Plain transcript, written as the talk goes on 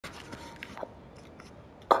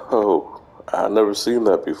Oh, I've never seen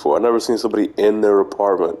that before. I've never seen somebody in their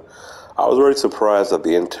apartment. I was already surprised that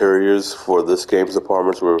the interiors for this game's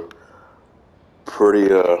apartments were pretty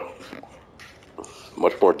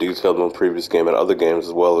much more detailed than the previous game and other games,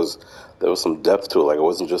 as well as there was some depth to it. Like it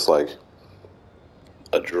wasn't just like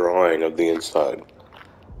a drawing of the inside.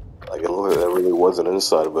 Like it really was an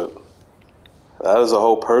inside, but that is a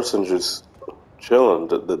whole person just chilling.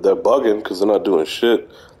 They're bugging because they're not doing shit.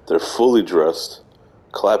 They're fully dressed,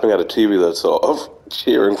 clapping at a TV that's off,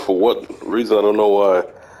 cheering for what reason I don't know why.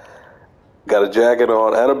 Got a jacket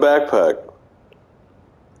on and a backpack,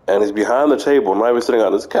 and he's behind the table, not even sitting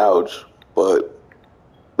on his couch. But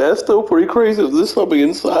that's still pretty crazy. This something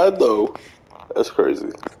inside though. That's crazy.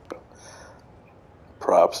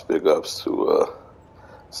 Props, big ups to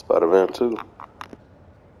Spider-Man 2.